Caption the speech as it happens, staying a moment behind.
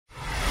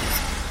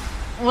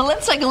Well,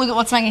 let's take a look at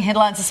what's making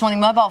headlines this morning.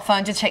 Mobile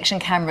phone detection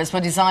cameras were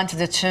designed to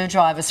deter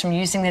drivers from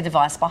using their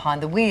device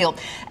behind the wheel,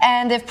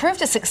 and they've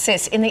proved a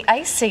success. In the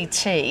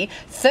ACT,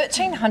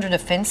 1,300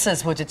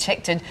 offences were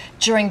detected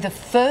during the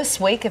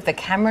first week of the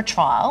camera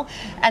trial,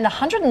 and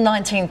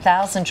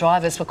 119,000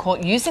 drivers were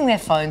caught using their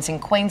phones in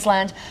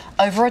Queensland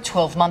over a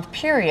 12-month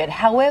period.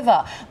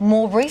 However,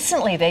 more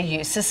recently, their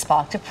use has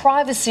sparked a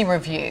privacy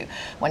review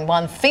when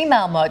one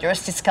female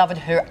motorist discovered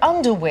her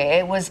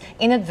underwear was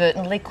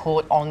inadvertently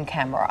caught on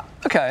camera.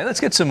 OK, let's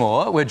get some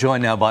more. We're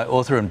joined now by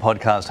author and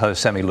podcast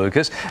host Sammy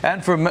Lucas,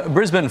 and from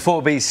Brisbane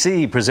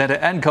 4BC presenter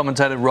and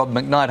commentator Rob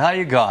McKnight. Hi,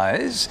 you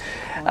guys.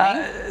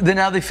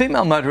 Now, the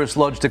female motorist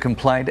lodged a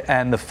complaint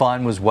and the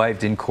fine was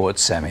waived in court,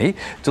 Sammy.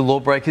 Do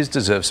lawbreakers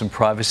deserve some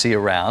privacy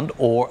around,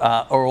 or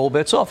are all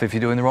bets off if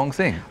you're doing the wrong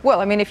thing? Well,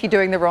 I mean, if you're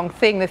doing the wrong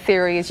thing, the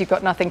theory is you've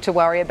got nothing to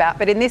worry about.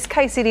 But in this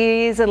case, it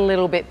is a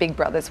little bit Big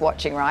Brother's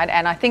watching, right?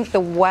 And I think the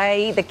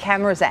way the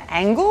cameras are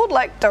angled,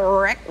 like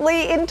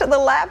directly into the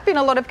lap in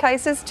a lot of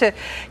cases, to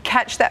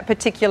catch that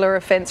particular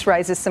offence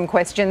raises some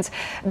questions.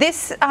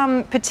 This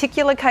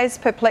particular case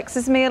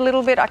perplexes me a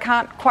little bit. I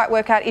can't quite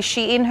work out, is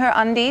she in her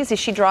undies? Is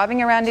she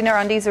driving around in her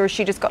undies, or has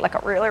she just got like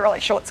a really, really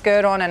short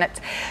skirt on? And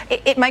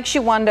it makes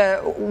you wonder,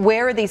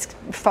 where are these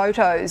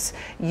photos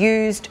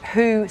used?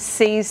 Who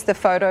sees the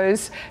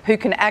photos? Who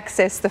can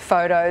access the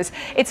photos?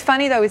 It's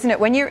funny though, isn't it?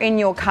 When you're in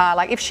your car,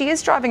 like if she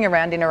is driving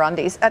around in her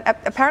undies,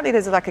 apparently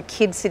there's like a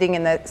kid sitting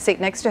in the seat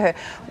next to her.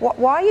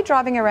 Why are you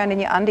driving around in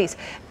your undies?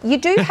 You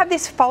do have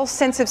this false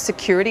sense of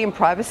security and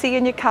privacy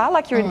in your car,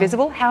 like you're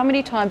invisible. How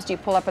many times do you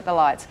pull up at the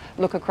lights,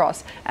 look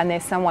across, and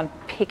there's someone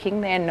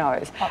picking their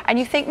nose? And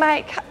you think,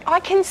 mate,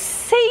 I can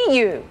see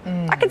you.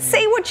 I can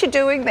see what you're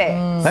doing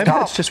there. Maybe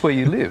that's just where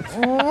you live.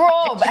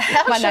 Rob,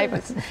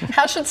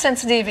 how should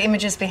sensitive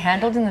images be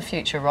handled in the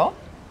future, Rob?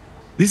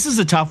 This is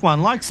a tough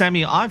one. Like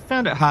Sammy, I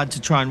found it hard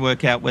to try and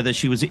work out whether if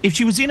she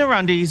was in her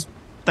undies,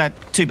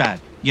 too bad,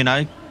 you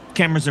know.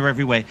 Cameras are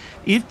everywhere.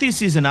 If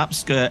this is an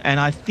upskirt, and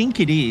I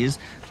think it is,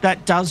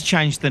 that does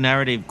change the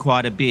narrative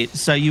quite a bit.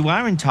 So you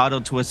are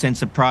entitled to a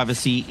sense of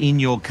privacy in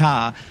your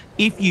car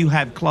if you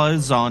have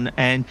clothes on,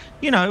 and,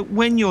 you know,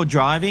 when you're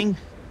driving,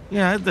 you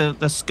know,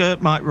 the skirt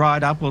might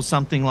ride up or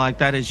something like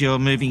that as you're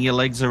moving your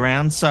legs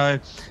around. So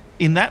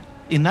in that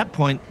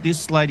point,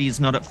 this lady is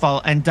not at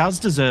fault and does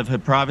deserve her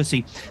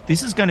privacy.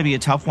 This is going to be a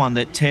tough one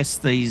that tests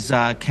these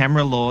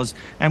camera laws,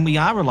 and we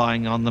are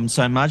relying on them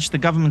so much. The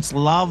governments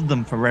love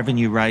them for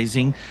revenue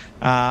raising.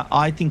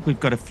 I think we've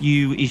got a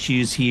few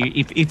issues here.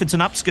 If it's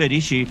an upskirt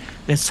issue,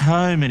 there's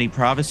so many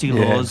privacy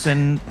laws,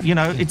 and, you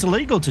know, it's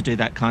illegal to do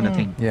that kind of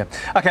thing. Yeah.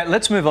 OK,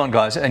 let's move on,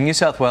 guys. And New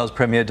South Wales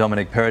Premier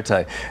Dominic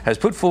Perrottet has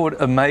put forward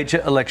a major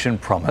election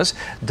promise,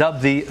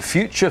 dubbed the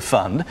Future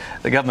Fund.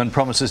 The government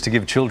promises to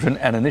give children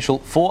an initial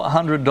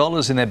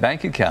 $400 in their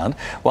bank account,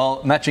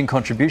 while matching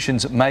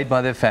contributions made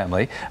by their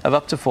family of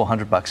up to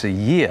 $400 a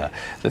year.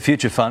 The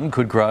Future Fund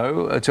could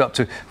grow to up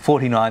to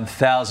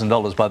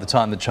 $49,000 by the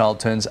time the child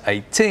turns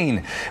 18.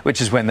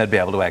 Which is when they'd be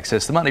able to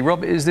access the money.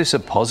 Rob, is this a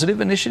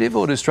positive initiative,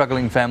 or do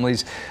struggling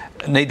families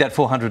need that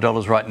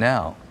 $400 right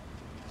now?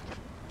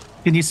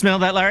 Can you smell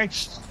that, Larry?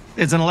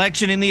 There's an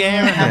election in the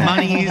air and the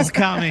money is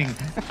coming.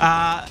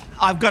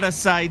 I've got to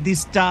say,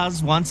 this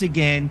does, once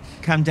again,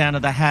 come down to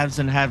the haves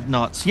and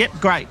have-nots. Yep,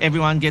 great,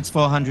 everyone gets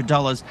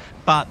 $400,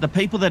 but the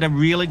people that are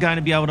really going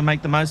to be able to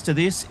make the most of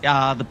this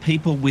are the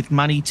people with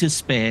money to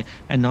spare,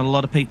 and not a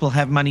lot of people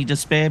have money to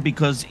spare,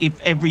 because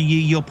if every year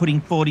you're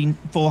putting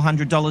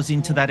 $400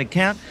 into that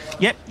account,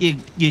 yep,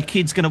 your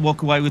kid's going to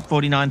walk away with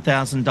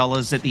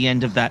 $49,000 at the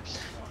end of that.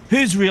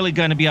 Who's really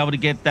going to be able to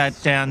get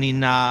that down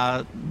in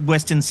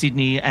Western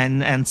Sydney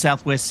and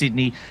Southwest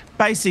Sydney?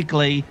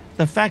 Basically,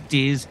 the fact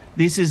is,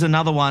 this is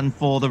another one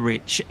for the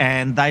rich,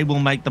 and they will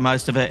make the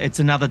most of it. It's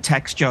another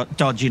tax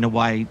dodge in a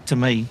way, to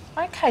me.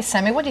 OK,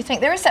 Sammy, what do you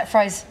think? There is that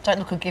phrase, don't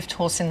look a gift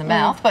horse in the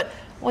mouth, but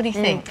what do you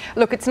think?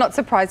 Look, it's not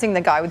surprising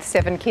the guy with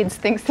 7 kids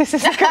thinks this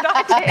is a good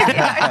idea. You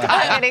know,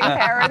 targeting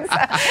parents,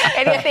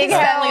 anything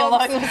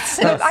helps.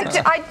 Look,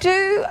 I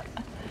do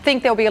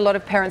think there'll be a lot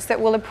of parents that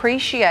will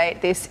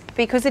appreciate this,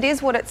 because it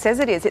is what it says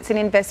it is. It's an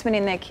investment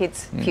in their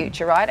kids'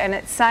 future, right? And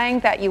it's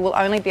saying that you will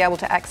only be able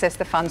to access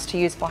the funds to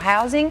use for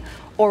housing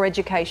or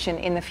education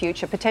in the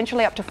future,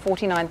 potentially up to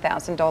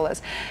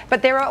 $49,000.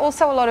 But there are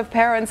also a lot of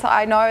parents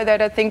I know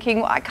that are thinking,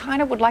 well, I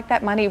kind of would like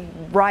that money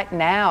right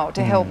now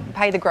to help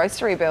pay the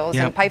grocery bills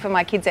and pay for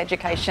my kids'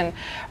 education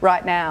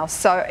right now.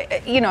 So,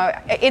 you know,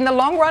 in the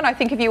long run, I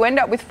think if you end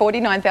up with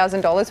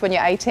 $49,000 when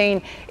you're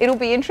 18, it'll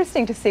be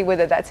interesting to see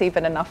whether that's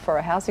even enough for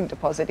a housing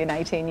deposit in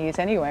 18 years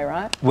anyway,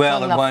 right?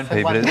 Well, it won't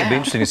be, but it'll be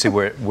interesting to see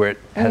where it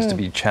has to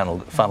be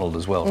funneled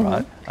as well,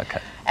 right? OK.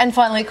 And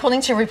finally,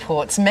 according to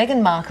reports,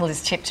 Meghan Markle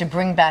is tipped to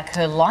bring back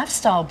her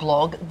lifestyle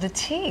blog, The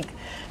Tig.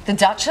 The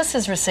Duchess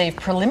has received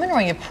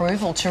preliminary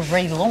approval to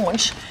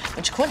relaunch,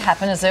 which could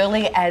happen as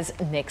early as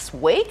next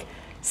week.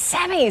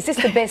 Sammy, is this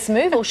the best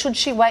move or should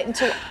she wait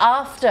until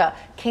after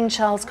King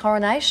Charles'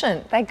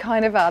 coronation? They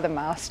kind of are the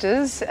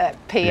masters at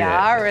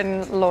PR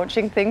and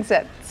launching things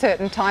at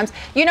certain times.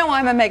 You know,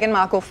 I'm a Meghan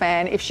Markle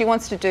fan. If she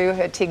wants to do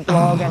her TIG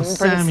blog and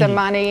bring some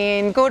money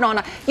in, good on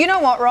her. You know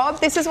what, Rob?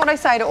 This is what I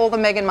say to all the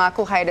Meghan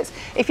Markle haters.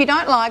 If you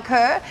don't like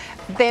her,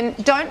 then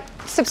don't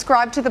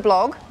subscribe to the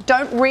blog,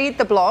 don't read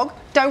the blog,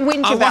 don't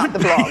whinge about the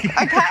blog,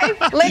 okay?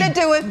 Let her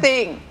do her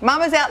thing.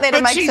 Mama's out there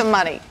to make some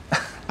money.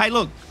 Hey,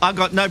 look, I've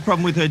got no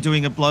problem with her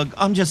doing a blog.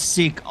 I'm just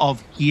sick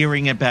of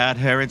hearing about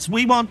her.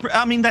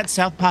 That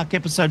South Park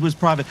episode was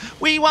private.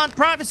 We want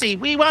privacy.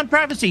 We want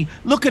privacy.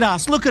 Look at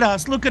us. Look at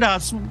us. Look at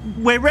us.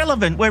 We're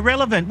relevant. We're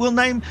relevant. We'll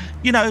name,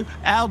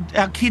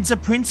 our kids are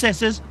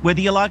princesses, whether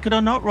you like it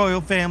or not,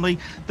 royal family.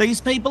 These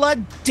people are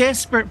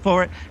desperate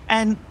for it,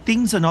 and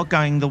things are not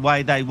going the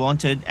way they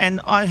wanted.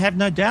 And I have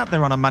no doubt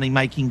they're on a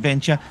money-making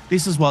venture.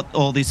 This is what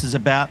all this is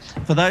about.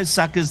 For those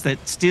suckers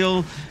that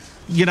still,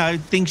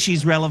 think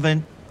she's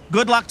relevant,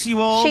 good luck to you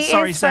all.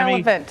 Sorry, Sammy.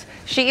 Relevant.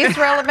 She is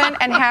relevant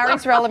and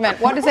Harry's relevant.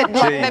 What is it?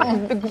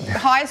 Like the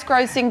highest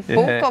grossing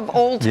book of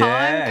all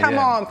time? Come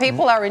on,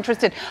 people are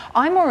interested.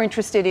 I'm more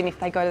interested in if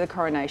they go to the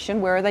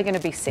coronation, where are they going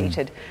to be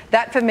seated?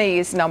 That for me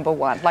is number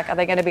one. Like, are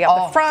they going to be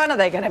up the front? Are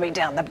they going to be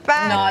down the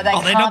back?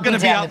 No, they're not going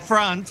to be up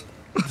front.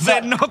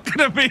 They're not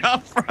going to be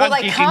up front. Well,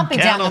 they can't be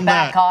down the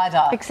back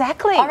either.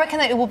 Exactly. I reckon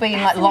that it will be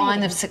in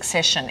line of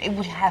succession. It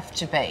would have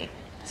to be.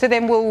 So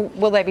then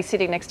will they be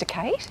sitting next to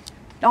Kate?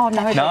 Oh,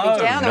 no, they'll be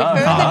down. They'll be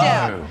further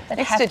down.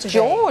 Next to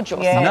George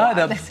or something. No,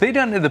 they'll be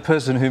down to the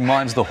person who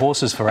minds the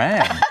horses for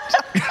Anne.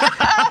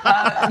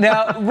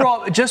 Now,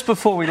 Rob, just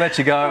before we let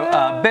you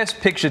go, best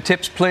picture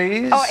tips,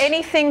 please. Oh,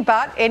 anything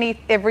but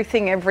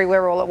everything,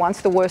 everywhere, all at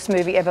once. The worst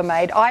movie ever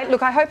made.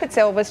 I hope it's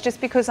Elvis, just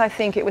because I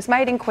think it was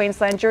made in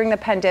Queensland during the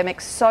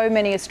pandemic. So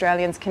many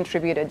Australians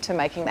contributed to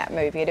making that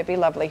movie. It'd be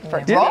lovely for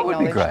it to be that would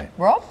be great.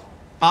 Rob?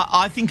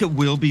 I think it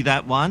will be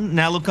that one.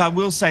 Now, look, I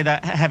will say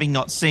that having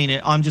not seen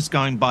it, I'm just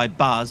going by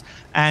buzz.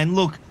 And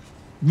look,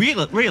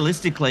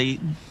 realistically,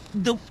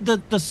 the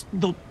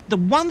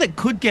one that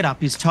could get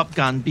up is Top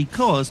Gun,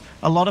 because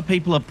a lot of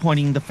people are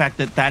pointing the fact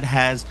that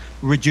has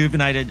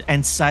rejuvenated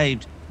and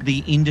saved the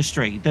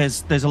industry.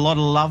 There's a lot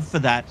of love for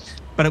that.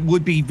 But it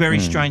would be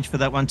very strange for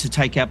that one to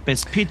take out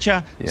Best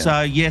Picture. Yeah.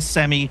 So, yes,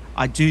 Sammy,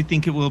 I do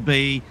think it will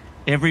be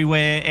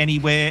everywhere,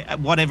 anywhere,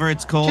 whatever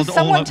it's called. Just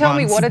someone tell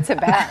me what it's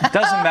about.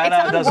 Doesn't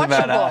matter. Doesn't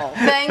matter.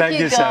 Thank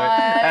you, guys.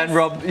 Sammy. And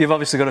Rob, you've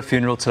obviously got a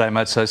funeral today,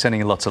 mate, so sending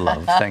you lots of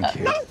love. Thank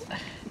you.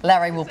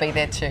 Larry will be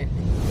there too.